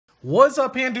What's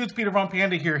up, Panda dudes? Peter von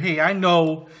Panda here. Hey, I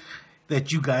know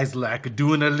that you guys like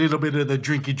doing a little bit of the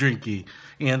drinky.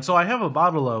 And so I have a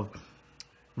bottle of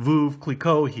Veuve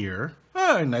Clicquot here.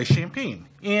 Nice champagne.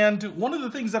 And one of the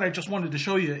things that I just wanted to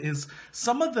show you is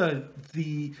some of the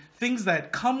things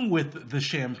that come with the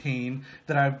champagne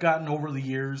that I've gotten over the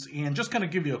years, and just kind of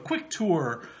give you a quick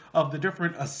tour of the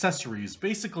different accessories.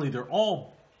 Basically, they're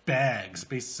all bags,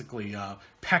 basically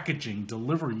packaging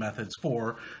delivery methods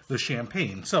for the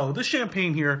champagne. So this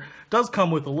champagne here does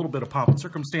come with a little bit of pomp and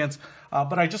circumstance,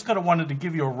 but I just kind of wanted to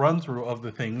give you a run through of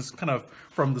the things, kind of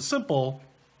from the simple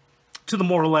to the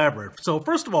more elaborate. So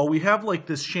first of all, we have like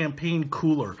this champagne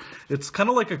cooler. It's kind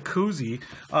of like a koozie,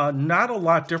 not a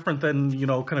lot different than, you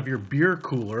know, kind of your beer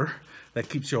cooler that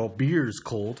keeps your beers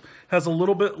cold. Has a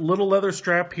little leather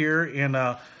strap here and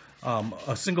a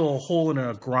single hole in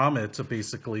a grommet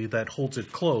basically that holds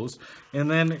it closed. And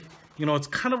then, you know, it's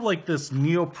kind of like this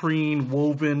neoprene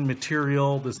woven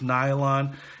material, this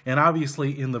nylon, and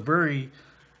obviously in the very,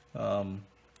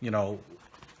 you know,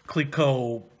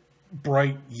 Clicquot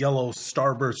bright yellow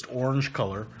starburst orange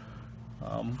color.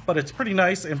 But it's pretty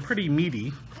nice and pretty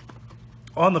meaty.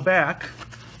 On the back,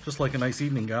 just like a nice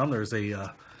evening gown, there's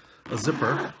a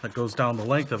zipper that goes down the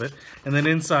length of it. And then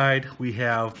inside we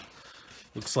have,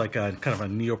 looks like a kind of a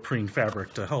neoprene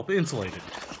fabric to help insulate it.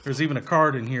 There's even a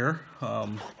card in here,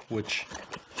 which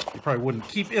you probably wouldn't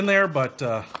keep in there, but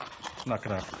I'm not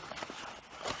gonna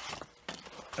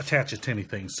attach it to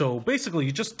anything. So basically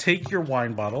you just take your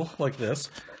wine bottle like this,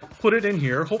 put it in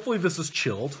here. Hopefully this is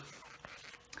chilled.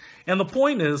 And the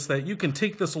point is that you can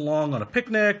take this along on a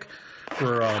picnic,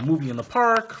 for a movie in the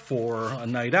park, for a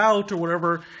night out or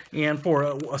whatever. And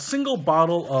for a single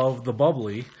bottle of the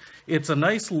bubbly, it's a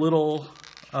nice little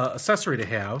accessory to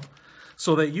have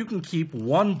so that you can keep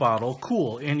one bottle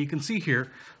cool. And you can see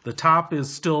here, the top is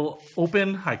still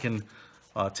open. I can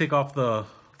take off the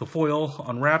foil,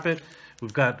 unwrap it.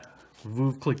 We've got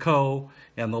Veuve Clicquot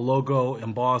and the logo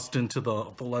embossed into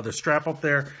the leather strap up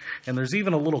there. And there's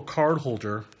even a little card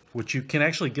holder, which you can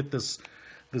actually get this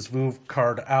Veuve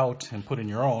card out and put in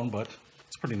your own, but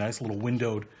it's pretty nice, little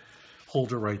windowed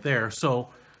holder right there. So,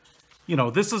 you know,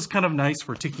 this is kind of nice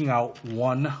for taking out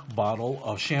one bottle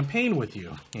of champagne with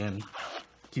you and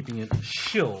keeping it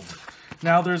chilled.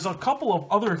 Now, there's a couple of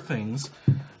other things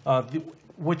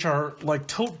which are like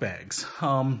tote bags.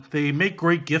 They make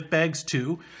great gift bags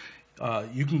too.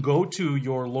 You can go to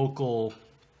your local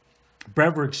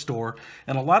beverage store,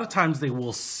 and a lot of times they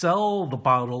will sell the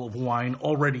bottle of wine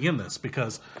already in this,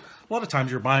 because a lot of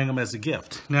times you're buying them as a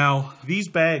gift. Now, these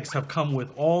bags have come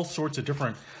with all sorts of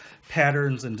different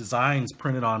patterns and designs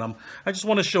printed on them. I just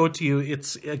want to show it to you.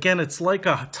 It's like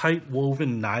a tight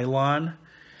woven nylon.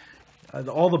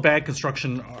 All the bag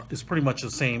construction is pretty much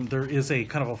the same. There is a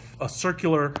kind of a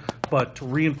circular but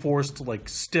reinforced, like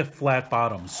stiff flat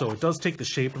bottom. So it does take the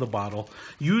shape of the bottle.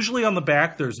 Usually on the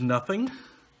back there's nothing.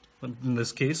 In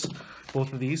this case,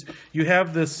 both of these. You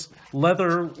have this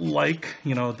leather-like,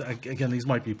 you know, again, these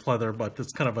might be pleather, but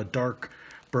it's kind of a dark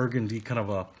burgundy, kind of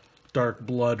a dark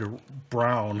blood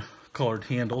brown colored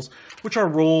handles, which are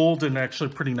rolled and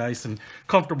actually pretty nice and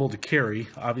comfortable to carry,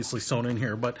 obviously sewn in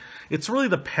here, but it's really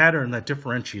the pattern that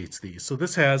differentiates these. So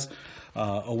this has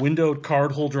a windowed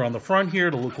card holder on the front here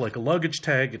to look like a luggage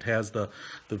tag. It has the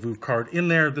Veuve card in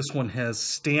there. This one has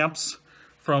stamps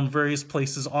from various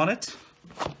places on it.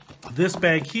 This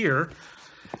bag here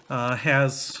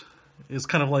is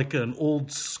kind of like an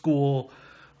old school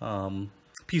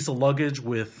piece of luggage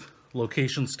with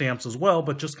location stamps as well,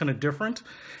 but just kind of different,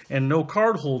 and no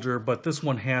card holder, but this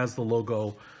one has the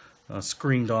logo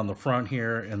screened on the front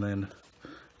here, and then a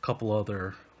couple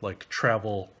other like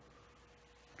travel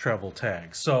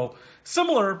tags. So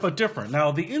similar but different.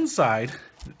 Now the inside,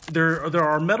 there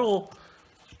are metal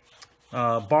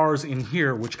bars in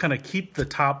here which kind of keep the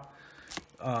top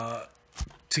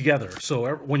together.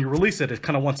 So when you release it, it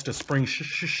kind of wants to spring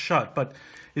shut. But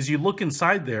as you look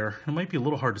inside there, it might be a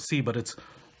little hard to see, but it's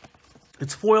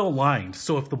foil lined.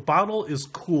 So if the bottle is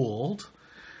cooled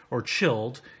or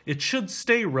chilled, it should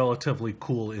stay relatively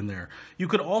cool in there. You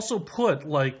could also put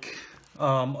like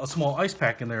a small ice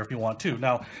pack in there if you want to.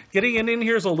 Now, getting it in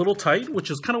here is a little tight,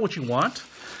 which is kind of what you want,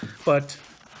 but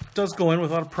it does go in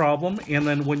without a problem. And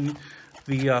then when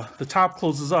the top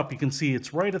closes up, you can see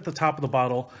it's right at the top of the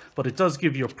bottle, but it does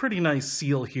give you a pretty nice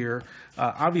seal here.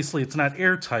 Obviously, it's not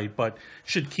airtight, but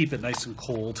should keep it nice and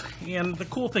cold. And the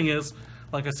cool thing is,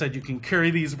 like I said, you can carry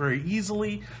these very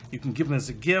easily. You can give them as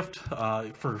a gift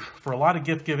for a lot of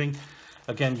gift giving.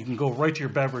 Again, you can go right to your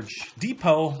beverage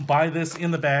depot, buy this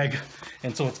in the bag,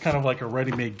 and so it's kind of like a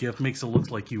ready-made gift. Makes it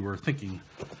look like you were thinking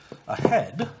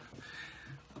ahead.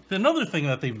 Another thing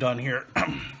that they've done here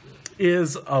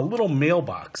is a little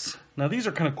mailbox. Now these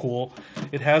are kind of cool.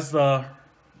 It has the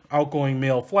outgoing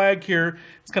mail flag here.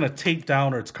 It's kind of taped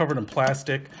down, or it's covered in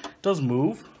plastic. It does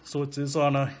move, so it is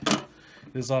on a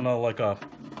like a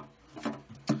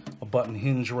button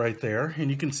hinge right there, and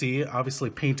you can see obviously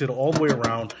painted all the way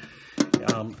around.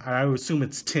 I would assume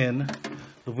it's tin.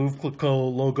 The Veuve Clicquot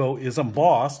logo is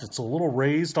embossed. It's a little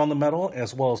raised on the metal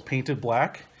as well as painted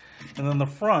black. And then the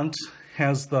front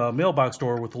has the mailbox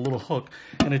door with a little hook,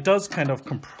 and it does kind of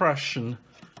compression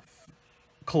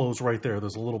close right there.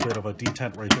 There's a little bit of a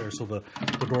detent right there, so the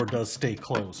door does stay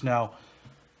closed. Now,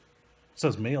 it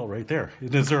says mail right there.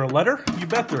 Is there a letter? You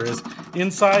bet there is.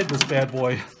 Inside this bad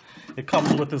boy, it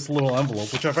comes with this little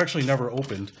envelope, which I've actually never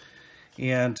opened.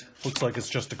 And looks like it's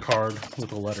just a card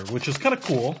with a letter, which is kind of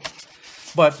cool.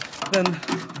 But then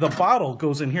the bottle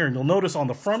goes in here, and you'll notice on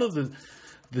the front of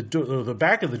the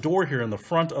back of the door here in the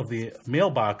front of the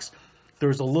mailbox,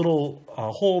 there's a little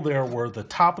hole there where the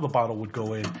top of the bottle would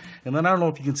go in. And then I don't know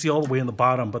if you can see all the way in the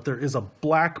bottom, but there is a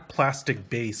black plastic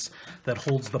base that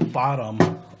holds the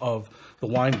bottom of the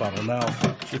wine bottle. Now,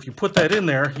 if you put that in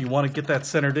there, you want to get that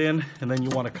centered in, and then you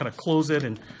want to kind of close it,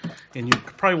 and you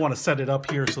probably want to set it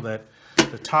up here so that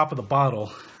the top of the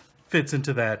bottle fits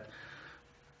into that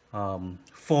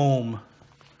foam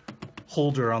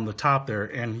holder on the top there,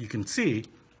 and you can see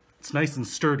it's nice and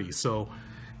sturdy, so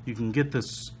you can get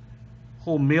this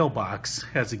whole mailbox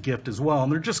as a gift as well,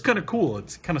 and they're just kind of cool.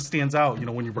 It kind of stands out, you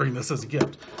know, when you bring this as a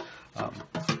gift.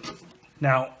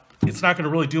 Now, it's not going to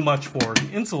really do much for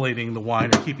insulating the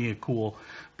wine or keeping it cool,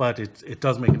 but it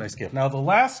does make a nice gift. Now, the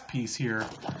last piece here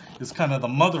is kind of the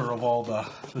mother of all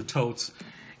the totes,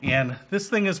 and this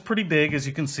thing is pretty big, as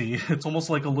you can see. It's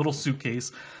almost like a little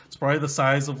suitcase. It's probably the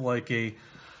size of like a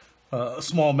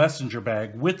small messenger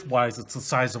bag. Width-wise, it's the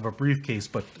size of a briefcase,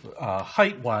 but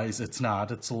height-wise, it's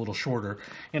not. It's a little shorter.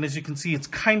 And as you can see, it's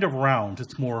kind of round.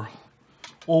 It's more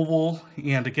oval,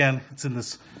 and again, it's in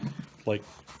this like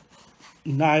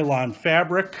nylon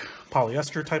fabric,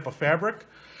 polyester type of fabric.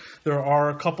 There are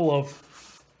a couple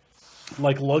of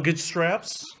like luggage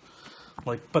straps,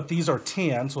 but these are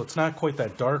tan, so it's not quite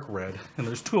that dark red. And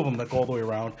there's two of them that go all the way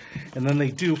around, and then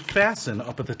they do fasten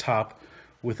up at the top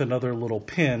with another little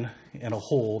pin and a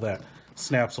hole that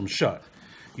snaps them shut.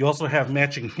 You also have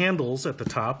matching handles at the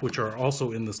top, which are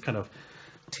also in this kind of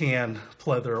tan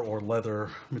pleather or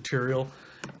leather material,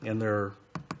 and they're,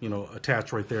 you know,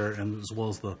 attached right there, and as well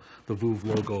as the Veuve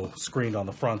logo screened on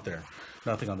the front there.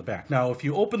 Nothing on the back. Now, if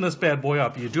you open this bad boy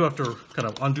up, you do have to kind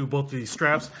of undo both of these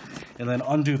straps and then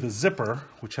undo the zipper,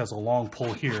 which has a long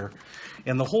pull here,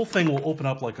 and the whole thing will open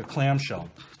up like a clamshell.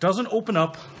 It doesn't open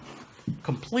up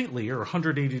completely or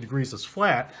 180 degrees is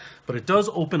flat, but it does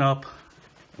open up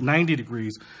 90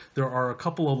 degrees. There are a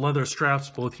couple of leather straps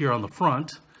both here on the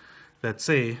front that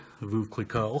say Veuve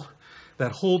Clicquot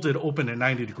that hold it open at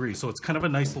 90 degrees. So it's kind of a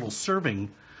nice little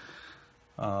serving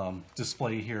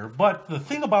display here. But the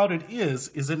thing about it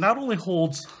is it not only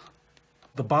holds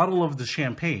the bottle of the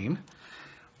champagne,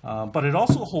 but it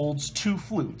also holds two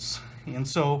flutes. And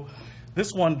so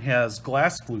this one has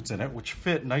glass flutes in it, which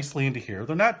fit nicely into here.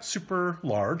 They're not super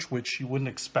large, which you wouldn't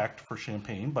expect for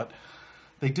champagne, but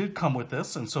they did come with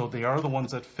this, and so they are the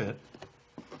ones that fit.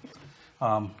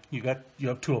 You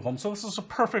have two of them, so this is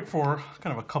perfect for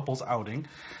kind of a couple's outing.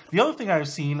 The other thing I've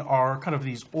seen are kind of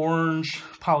these orange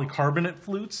polycarbonate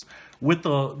flutes with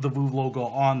the Veuve logo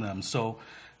on them. So,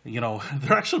 you know,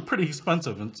 they're actually pretty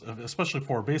expensive, especially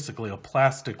for basically a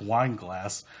plastic wine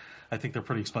glass. I think they're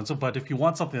pretty expensive, but if you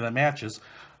want something that matches,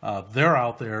 they're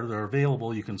out there, they're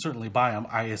available, you can certainly buy them.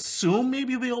 I assume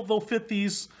maybe they'll fit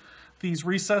these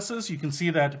recesses. You can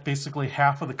see that basically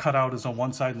half of the cutout is on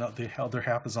one side and the other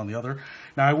half is on the other.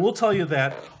 Now, I will tell you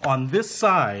that on this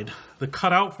side, the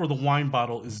cutout for the wine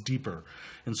bottle is deeper.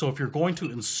 And so if you're going to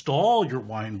install your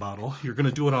wine bottle, you're going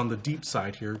to do it on the deep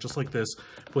side here, just like this.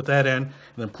 Put that in, and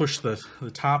then push the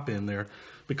top in there,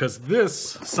 because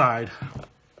this side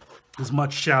is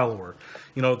much shallower.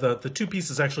 You know, the two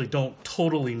pieces actually don't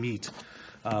totally meet.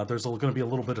 There's going to be a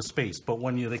little bit of space, but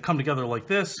when they come together like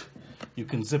this, you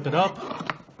can zip it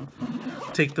up,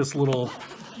 take this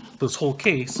whole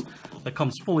case that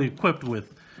comes fully equipped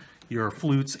with your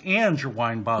flutes and your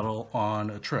wine bottle on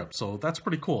a trip. So that's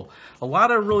pretty cool. A lot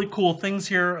of really cool things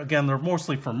here. Again, they're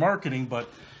mostly for marketing, but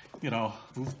you know,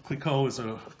 Veuve Clicquot is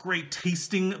a great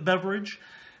tasting beverage,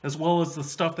 as well as the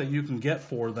stuff that you can get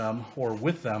for them or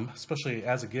with them, especially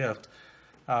as a gift.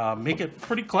 Make it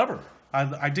pretty clever.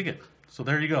 I dig it. So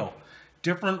there you go.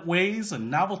 Different ways and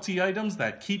novelty items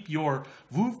that keep your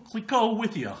Veuve Clicquot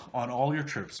with you on all your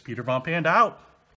trips. Peter Von Panda out.